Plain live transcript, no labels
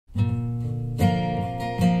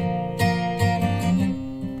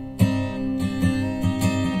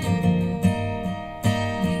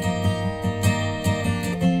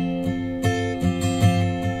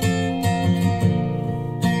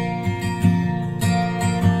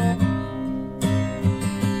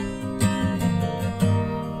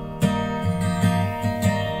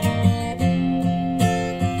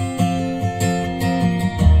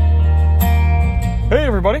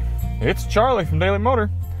It's Charlie from Daily Motor.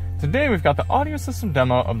 Today we've got the audio system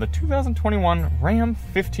demo of the 2021 Ram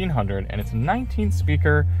 1500 and its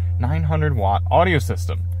 19-speaker, 900-watt audio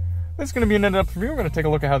system. This is going to be an in-depth review. We're going to take a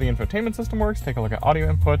look at how the infotainment system works, take a look at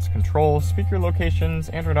audio inputs, controls, speaker locations,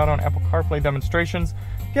 Android Auto and Apple CarPlay demonstrations,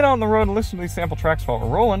 get out on the road and listen to these sample tracks while we're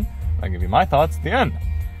rolling. I'll give you my thoughts at the end.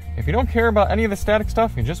 If you don't care about any of the static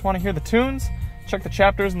stuff, you just want to hear the tunes, check the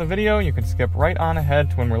chapters in the video. You can skip right on ahead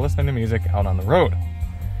to when we're listening to music out on the road.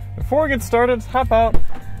 Before we get started, let's hop out,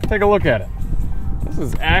 take a look at it. This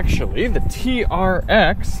is actually the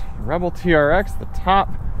TRX, Rebel TRX, the top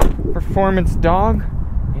performance dog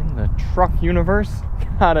in the truck universe.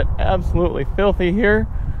 Got it absolutely filthy here.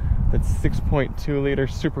 That 6.2 liter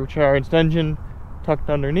supercharged engine tucked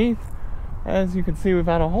underneath. As you can see, we've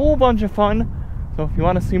had a whole bunch of fun. So if you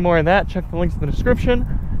want to see more of that, check the links in the description.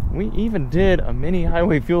 We even did a mini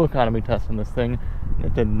highway fuel economy test on this thing.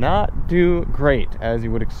 It did not do great, as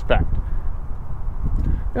you would expect.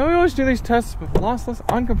 Now, we always do these tests with lossless,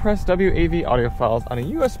 uncompressed WAV audio files on a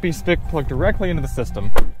USB stick plugged directly into the system.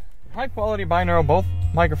 High-quality binaural both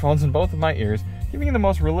microphones in both of my ears, giving you the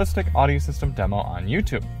most realistic audio system demo on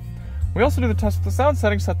YouTube. We also do the test with the sound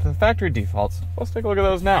settings set to the factory defaults. Let's take a look at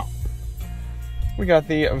those now. We got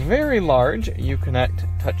the very large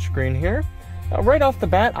Uconnect touchscreen here. Now, right off the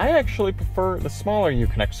bat, I actually prefer the smaller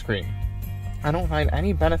Uconnect screen. I don't find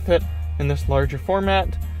any benefit in this larger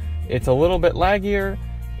format. It's a little bit laggier.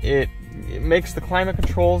 It makes the climate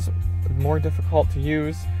controls more difficult to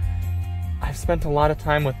use. I've spent a lot of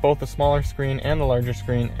time with both the smaller screen and the larger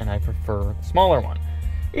screen, and I prefer the smaller one.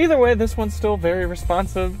 Either way, this one's still very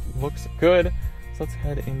responsive, looks good. So let's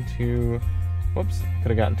head into, whoops,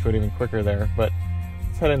 could have gotten to it even quicker there, but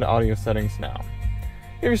let's head into audio settings now.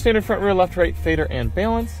 You have your standard front, rear, left, right, fader, and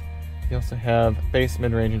balance. You also have bass,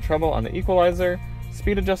 mid-range, and treble on the equalizer,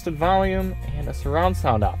 speed-adjusted volume, and a surround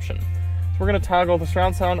sound option. So we're going to toggle the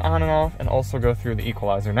surround sound on and off, and also go through the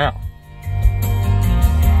equalizer now.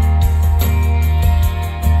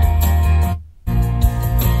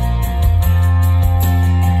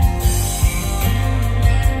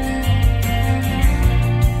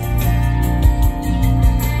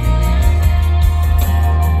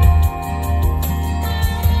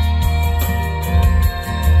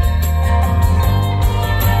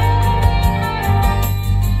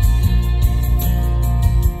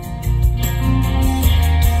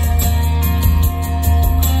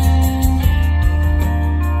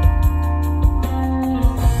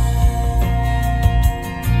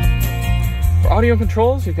 Audio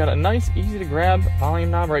controls, you've got a nice, easy to grab volume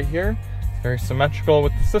knob right here. It's very symmetrical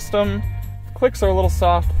with the system. The clicks are a little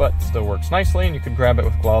soft, but still works nicely, and you could grab it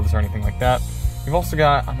with gloves or anything like that. You've also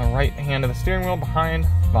got on the right hand of the steering wheel behind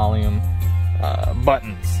volume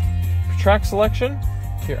buttons. For track selection,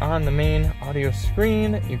 if you're on the main audio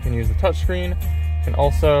screen, you can use the touch screen. You can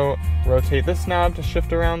also rotate this knob to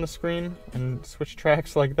shift around the screen and switch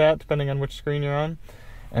tracks like that, depending on which screen you're on.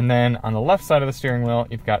 And then on the left side of the steering wheel,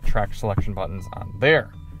 you've got track selection buttons on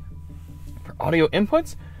there. For audio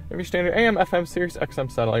inputs, you have your standard AM, FM, Sirius XM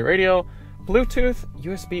satellite radio, Bluetooth,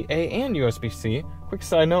 USB-A, and USB-C. Quick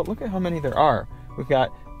side note, look at how many there are. We've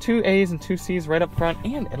got 2 A's and 2 C's right up front,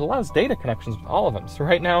 and it allows data connections with all of them. So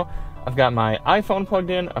right now, I've got my iPhone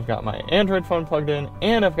plugged in, I've got my Android phone plugged in,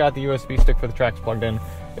 and I've got the USB stick for the tracks plugged in.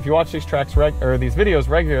 If you watch these tracks these videos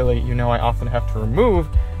regularly, you know I often have to remove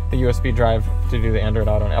the USB drive to do the Android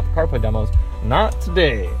Auto and Apple CarPlay demos. Not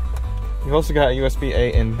today. You've also got a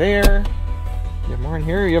USB-A in there. You have more in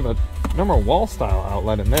here. You have a normal wall style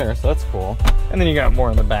outlet in there, so that's cool. And then you got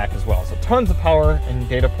more in the back as well. So tons of power and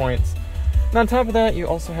data points. And on top of that, you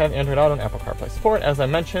also have Android Auto and Apple CarPlay support, as I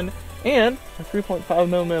mentioned, and a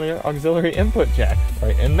 3.5mm auxiliary input jack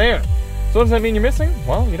right in there. So what does that mean you're missing?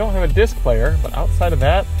 Well, you don't have a disc player, but outside of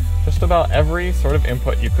that, just about every sort of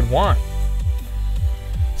input you could want.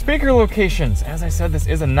 Speaker locations. As I said, this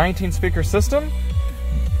is a 19-speaker system.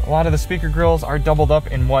 A lot of the speaker grills are doubled up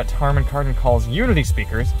in what Harman Kardon calls unity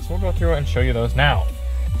speakers, so we'll go through it and show you those now.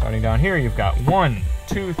 Starting down here, you've got 1,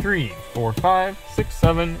 2, 3, 4, 5, 6,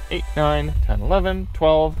 7, 8, 9, 10, 11,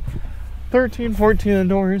 12, 13, 14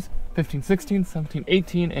 indoors, 15, 16, 17,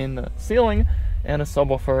 18 in the ceiling, and a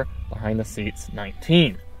subwoofer behind the seats,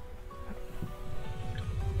 19.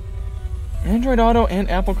 Android Auto and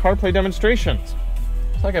Apple CarPlay demonstrations.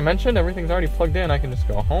 Like I mentioned, everything's already plugged in. I can just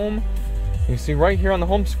go home. You see right here on the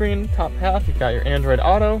home screen, top half, you've got your Android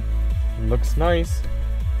Auto. It looks nice.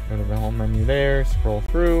 Go to the home menu there, scroll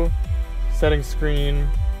through, settings screen,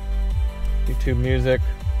 YouTube music,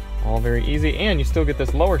 all very easy. And you still get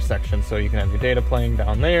this lower section, so you can have your data playing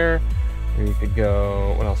down there. Or you could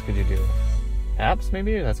go, what else could you do? Apps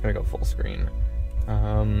maybe? That's gonna go full screen.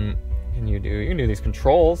 can you do? You can do these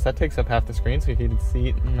controls. That takes up half the screen, so heated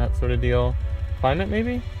seat and that sort of deal. Climate,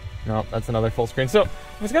 maybe? No, that's another full screen. So,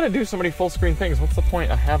 if it's got to do so many full screen things, what's the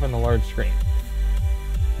point of having the large screen?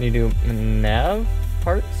 Can you do a nav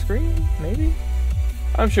part screen, maybe?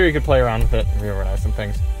 I'm sure you could play around with it and reorganize some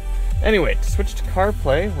things. Anyway, to switch to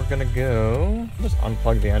CarPlay, we're going to go... just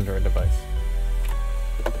unplug the Android device.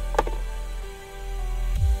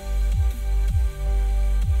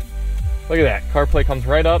 Look at that. CarPlay comes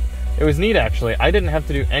right up. It was neat, actually. I didn't have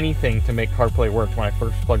to do anything to make CarPlay work when I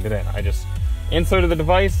first plugged it in. I just inserted the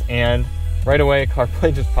device, and right away,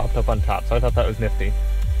 CarPlay just popped up on top. So I thought that was nifty.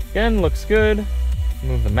 Again, looks good.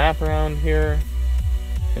 Move the map around here.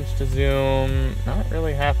 Pinch to zoom. Not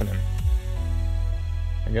really happening.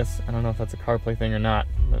 I guess, I don't know if that's a CarPlay thing or not,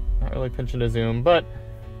 but not really pinching to zoom. But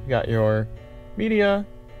you got your media,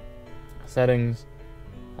 settings.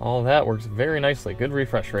 All that works very nicely. Good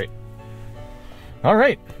refresh rate. All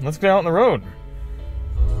right, let's get out on the road.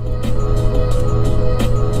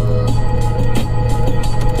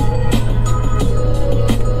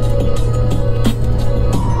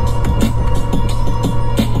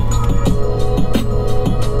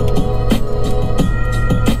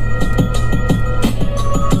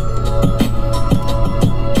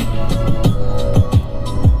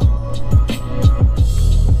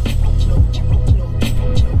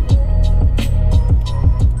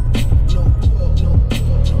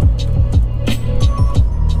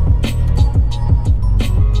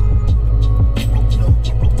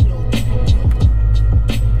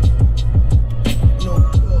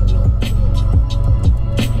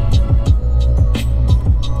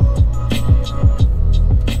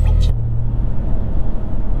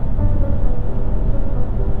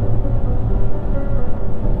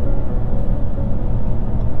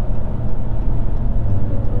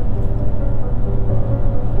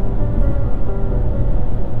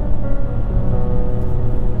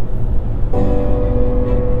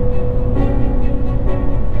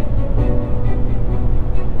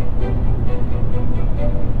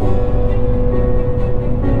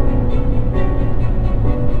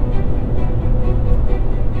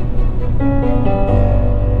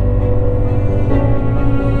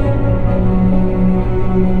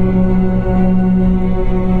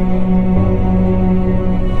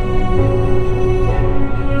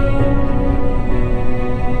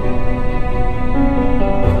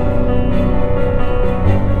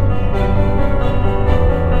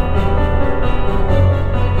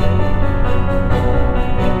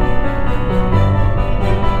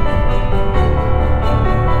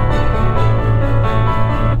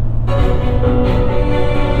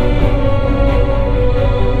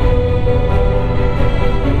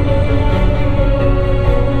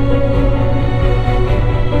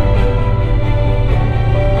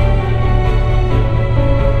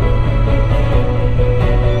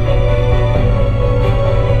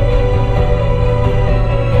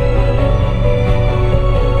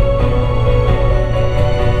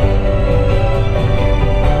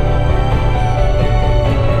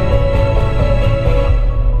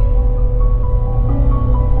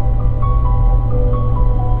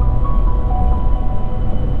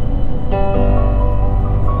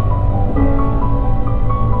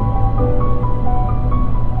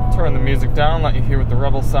 Down, let you hear what the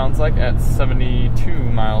Rebel sounds like at 72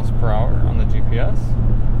 miles per hour on the GPS.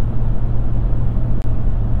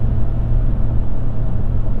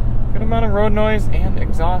 Good amount of road noise and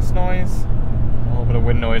exhaust noise. A little bit of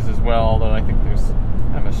wind noise as well, although I think there's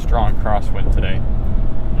kind of a strong crosswind today.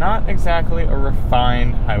 Not exactly a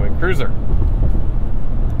refined highway cruiser.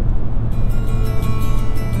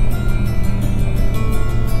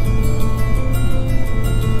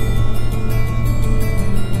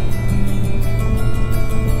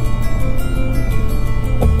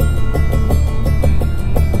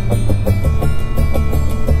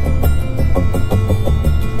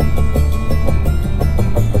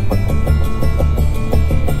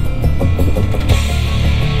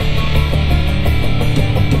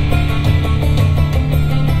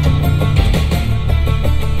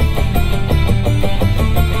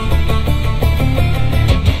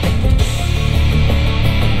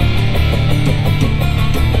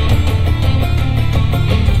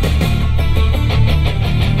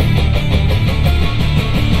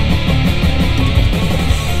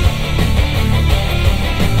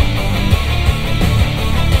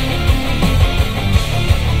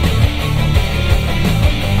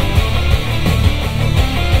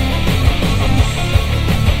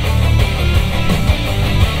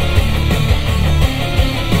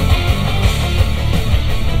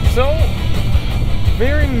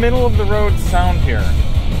 Middle of the road sound here.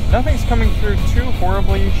 Nothing's coming through too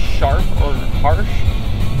horribly sharp or harsh,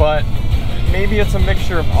 but maybe it's a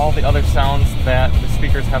mixture of all the other sounds that the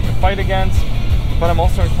speakers have to fight against. But I'm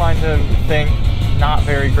also inclined to think not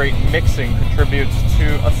very great mixing contributes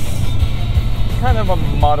to a kind of a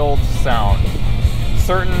muddled sound.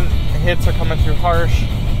 Certain hits are coming through harsh,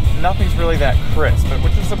 nothing's really that crisp,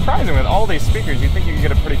 which is surprising. With all these speakers, you'd think you could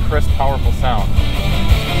get a pretty crisp, powerful sound.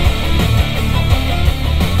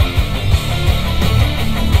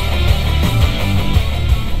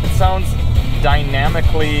 It sounds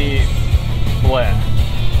dynamically bleh.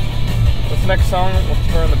 This next song, we'll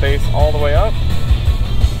turn the bass all the way up.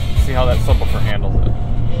 See how that subwoofer handles it.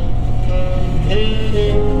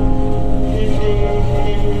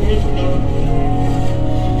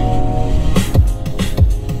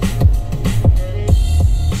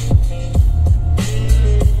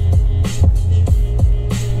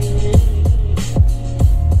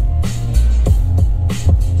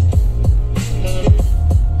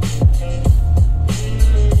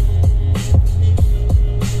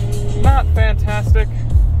 Not fantastic.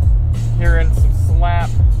 Hearing some slap,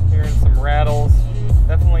 hearing some rattles.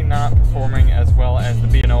 Definitely not performing as well as the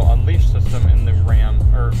B&O Unleashed system in the Ram,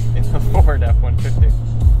 or in the Ford F-150.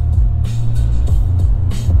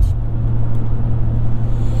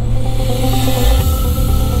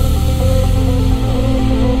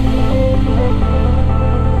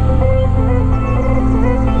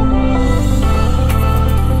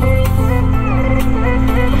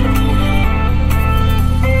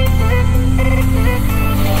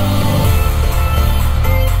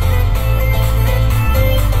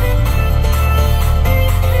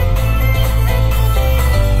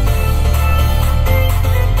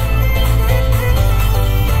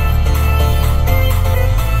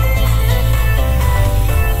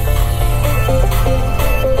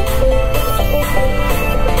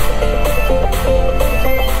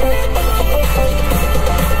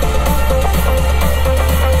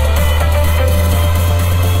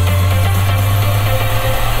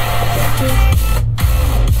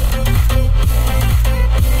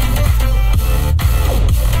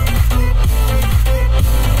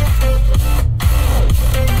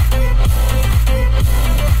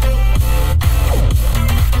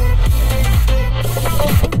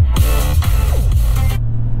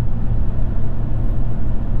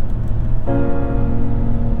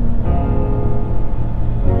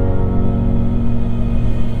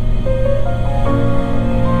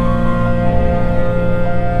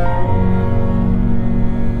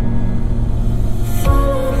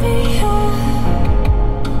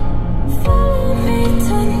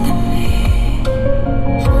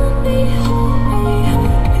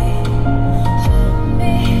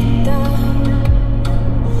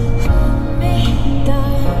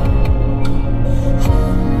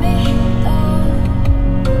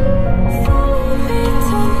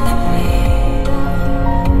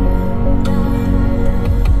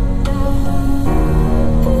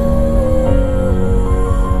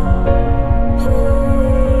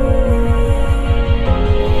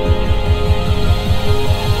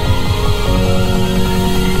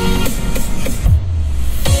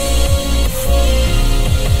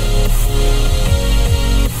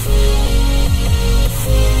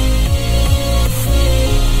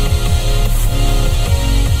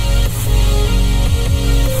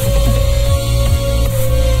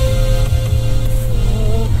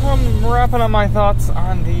 Wrapping up my thoughts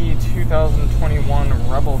on the 2021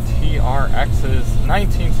 Rebel TRX's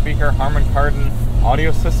 19-speaker Harman Kardon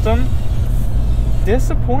audio system.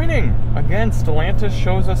 Disappointing. Again, Stellantis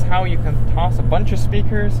shows us how you can toss a bunch of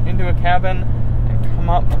speakers into a cabin and come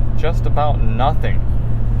up with just about nothing.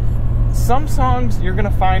 Some songs you're going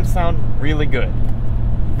to find sound really good.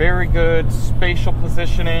 Very good spatial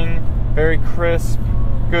positioning, very crisp,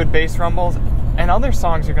 good bass rumbles. And other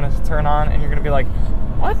songs you're going to turn on and you're going to be like,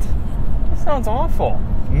 what? That sounds awful.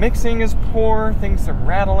 Mixing is poor, things are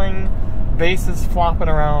rattling, bass is flopping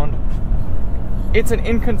around. It's an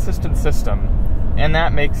inconsistent system, and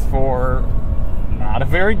that makes for not a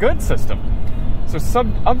very good system. So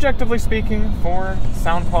objectively speaking, for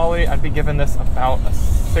sound quality, I'd be giving this about a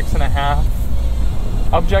 6.5.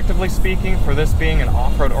 Objectively speaking, for this being an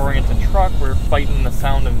off-road oriented truck, we're fighting the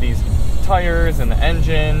sound of these tires and the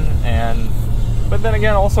engine, but then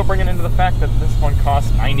again, also bringing into the fact that this one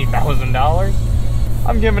costs $90,000,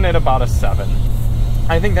 I'm giving it about a 7.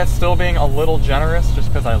 I think that's still being a little generous just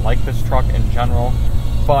because I like this truck in general,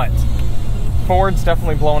 but Ford's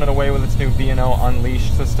definitely blowing it away with its new B&O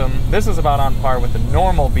Unleashed system. This is about on par with the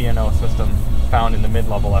normal B&O system found in the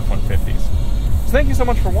mid-level F-150s. So thank you so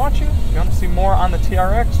much for watching. If you want to see more on the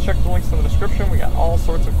TRX, check the links in the description. We got all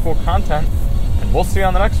sorts of cool content. and we'll see you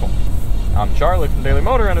on the next one. I'm Charlie from Daily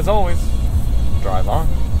Motor, and as always, drive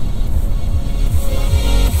on.